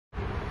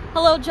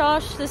Hello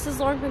Josh, this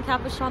is Lauren from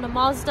Capistrano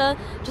Mazda.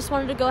 Just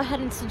wanted to go ahead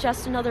and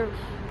suggest another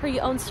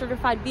pre-owned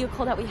certified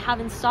vehicle that we have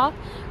in stock.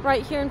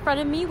 Right here in front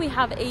of me we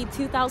have a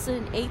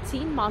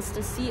 2018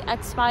 Mazda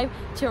CX-5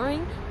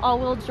 Touring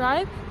all-wheel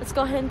drive. Let's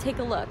go ahead and take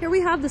a look. Here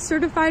we have the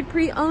certified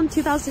pre-owned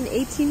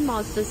 2018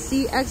 Mazda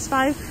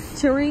CX-5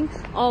 Touring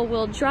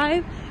all-wheel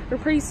drive. We're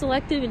pretty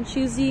selective and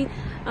choosy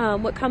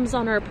what comes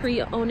on our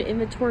pre-owned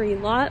inventory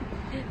lot.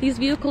 These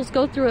vehicles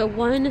go through a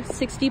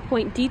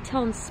 160-point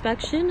detail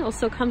inspection.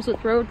 Also comes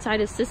with roadside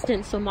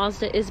assistance, so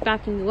Mazda is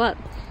backing you up.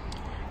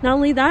 Not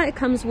only that, it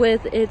comes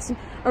with its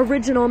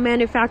original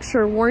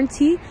manufacturer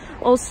warranty,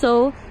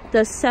 also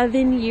the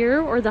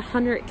 7-year or the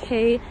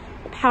 100K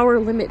power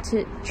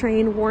limited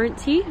train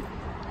warranty,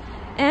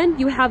 and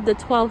you have the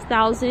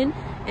 12,000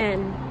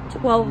 and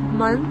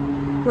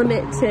 12-month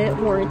limited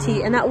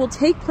warranty, and that will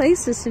take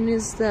place as soon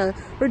as the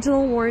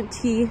original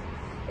warranty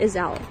is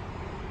out.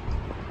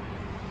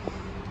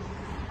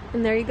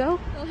 And there you go.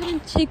 Go ahead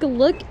and take a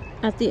look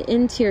at the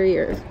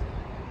interior.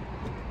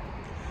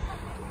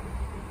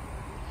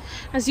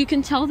 As you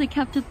can tell, they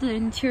kept the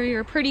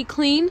interior pretty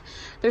clean.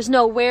 There's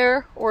no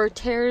wear or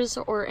tears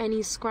or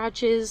any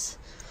scratches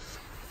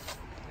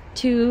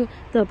to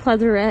the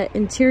pleatherette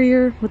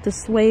interior with the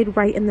suede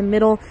right in the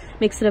middle.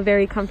 Makes it a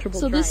very comfortable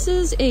drive. This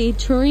is a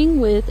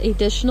Touring with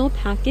additional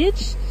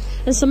package.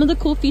 And some of the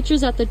cool features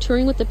that the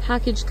Touring with the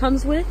package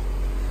comes with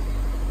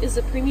is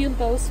the premium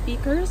Bose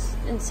speakers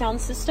and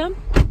sound system.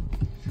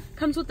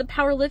 Comes with the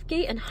power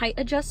liftgate and height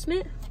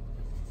adjustment.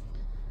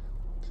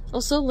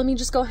 Also, let me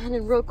just go ahead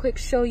and real quick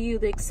show you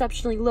the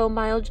exceptionally low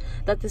mileage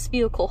that this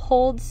vehicle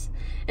holds.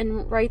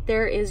 And right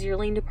there is your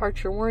lane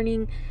departure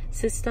warning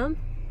system.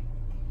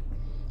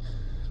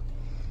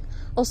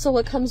 Also,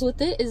 what comes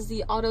with it is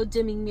the auto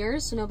dimming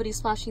mirrors, so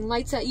nobody's flashing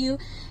lights at you,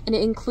 and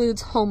it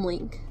includes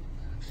HomeLink.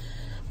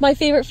 My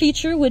favorite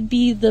feature would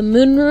be the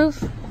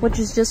moonroof, which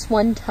is just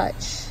one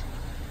touch.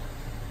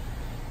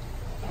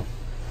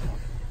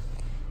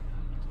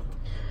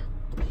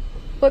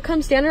 What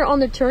comes standard on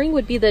the Touring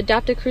would be the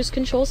adaptive cruise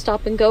control,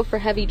 stop and go for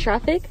heavy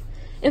traffic,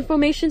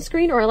 information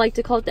screen, or I like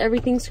to call it the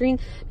everything screen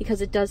because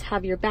it does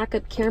have your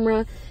backup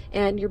camera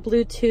and your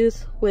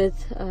Bluetooth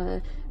with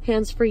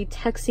hands-free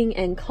texting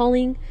and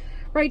calling.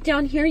 Right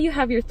down here you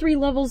have your 3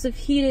 levels of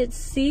heated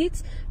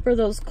seats for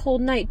those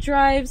cold night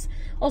drives.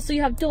 Also,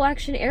 you have dual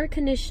action air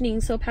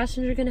conditioning, so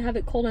passengers are going to have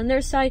it cold on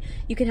their side,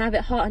 you can have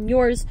it hot on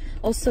yours.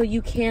 Also,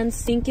 you can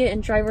sync it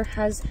and driver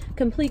has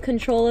complete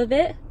control of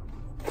it.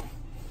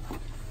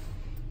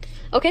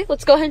 Okay,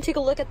 let's go ahead and take a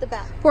look at the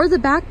back. For the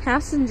back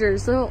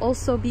passengers, they'll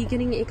also be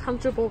getting a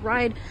comfortable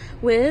ride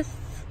with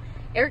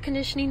air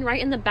conditioning right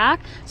in the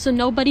back, so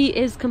nobody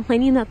is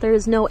complaining that there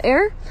is no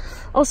air.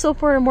 Also,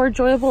 for a more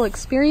enjoyable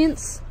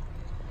experience,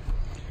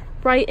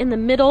 right in the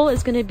middle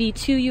is going to be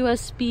 2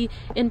 USB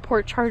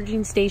in-port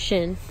charging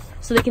stations,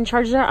 so they can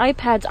charge their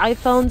iPads,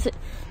 iPhones,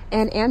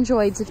 and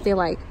Androids if they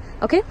like.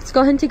 Okay, let's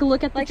go ahead and take a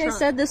look at the trunk. I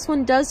said, this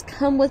one does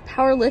come with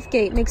power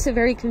liftgate. Makes it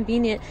very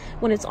convenient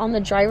when it's on the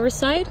driver's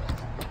side.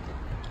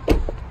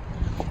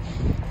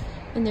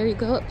 And there you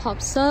go, it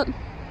pops up.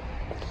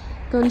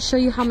 Going to show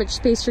you how much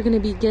space you're going to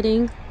be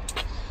getting.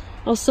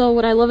 Also,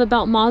 what I love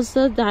about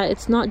Mazda, that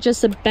it's not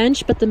just a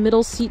bench, but the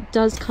middle seat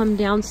does come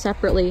down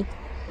separately.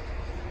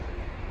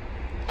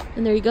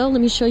 And there you go, let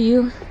me show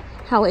you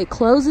how it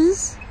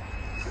closes.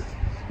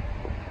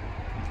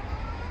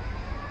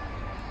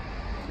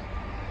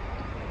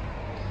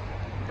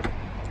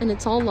 And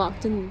it's all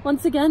locked in.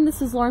 Once again,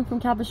 this is Lauren from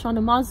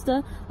Capistrano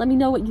Mazda. Let me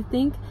know what you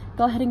think.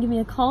 Go ahead and give me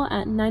a call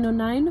at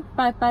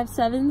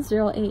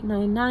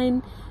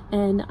 909-557-0899.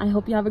 And I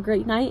hope you have a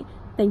great night.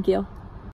 Thank you.